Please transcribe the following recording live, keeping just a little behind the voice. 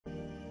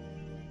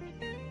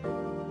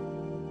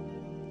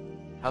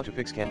How to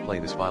fix can't play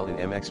this file in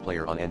MX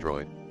Player on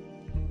Android.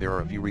 There are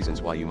a few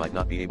reasons why you might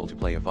not be able to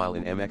play a file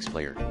in MX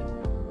Player.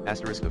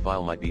 Asterisk, the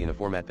file might be in a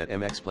format that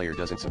MX Player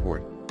doesn't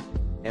support.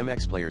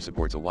 MX Player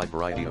supports a wide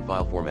variety of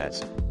file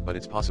formats, but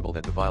it's possible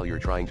that the file you're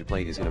trying to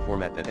play is in a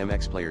format that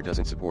MX Player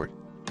doesn't support.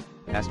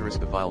 Asterisk,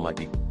 the file might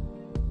be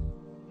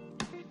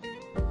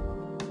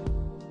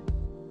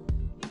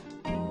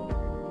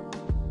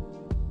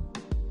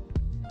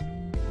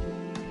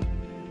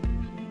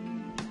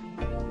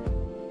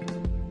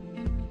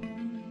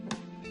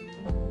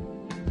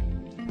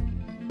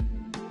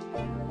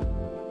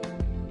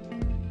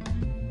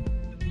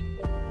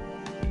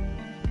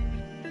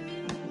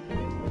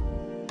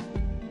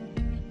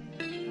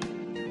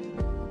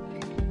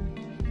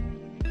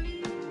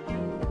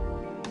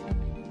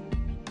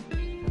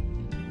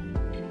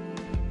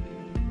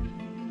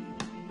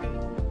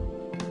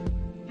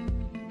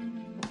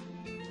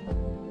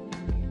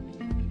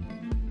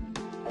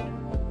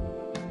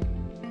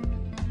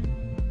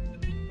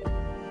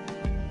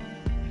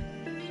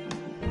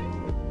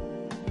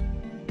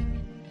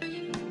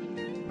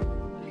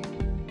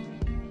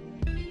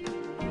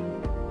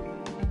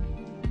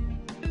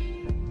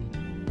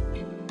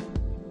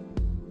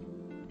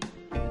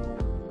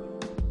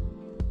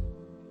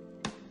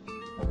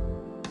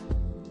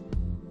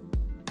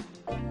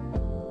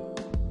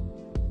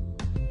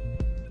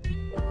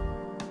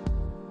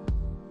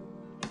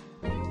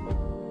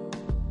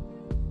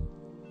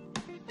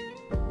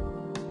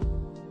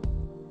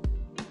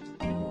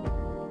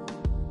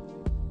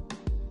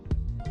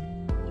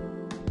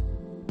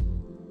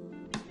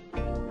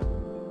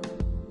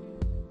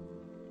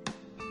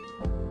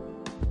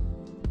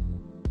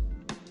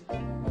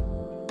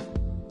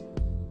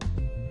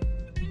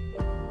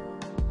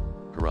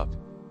corrupt.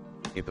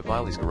 If the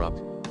file is corrupt,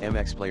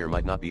 MX Player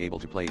might not be able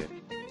to play it.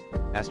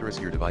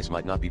 Asterisk, your device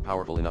might not be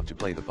powerful enough to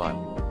play the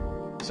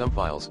file. Some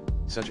files,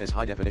 such as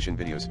high-definition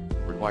videos,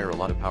 require a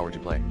lot of power to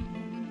play.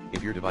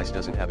 If your device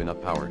doesn't have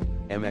enough power,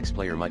 MX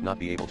Player might not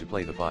be able to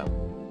play the file.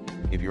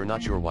 If you're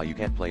not sure why you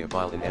can't play a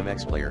file in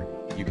MX Player,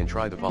 you can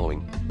try the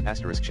following.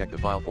 Asterisk, check the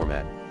file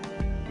format.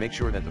 Make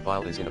sure that the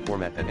file is in a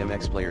format that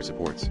MX Player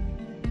supports.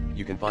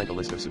 You can find a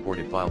list of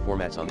supported file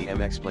formats on the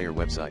MX Player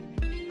website.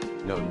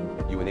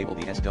 Note, you enable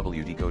the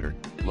SW decoder,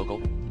 local,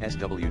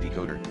 SW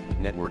decoder,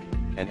 network,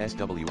 and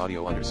SW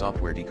audio under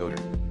software decoder.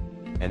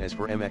 And as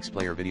for MX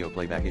Player video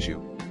playback issue,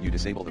 you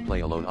disable the play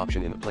alone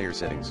option in the player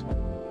settings.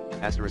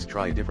 Asterisk,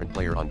 try a different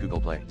player on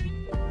Google Play.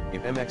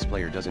 If MX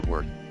Player doesn't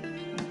work,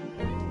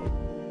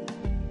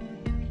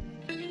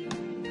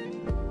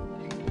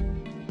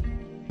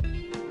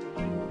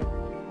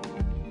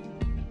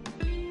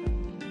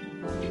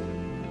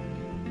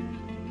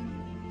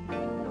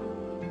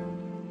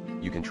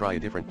 you can try a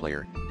different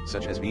player,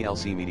 such as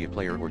VLC Media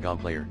Player or GOM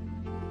Player.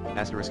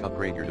 Asterisk,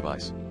 upgrade your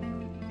device.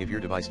 If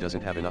your device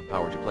doesn't have enough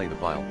power to play the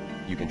file,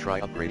 you can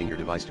try upgrading your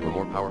device to a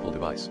more powerful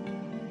device.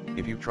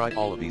 If you've tried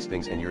all of these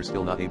things and you're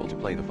still not able to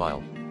play the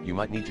file, you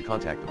might need to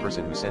contact the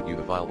person who sent you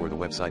the file or the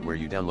website where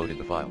you downloaded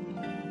the file.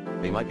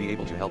 They might be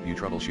able to help you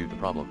troubleshoot the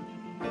problem.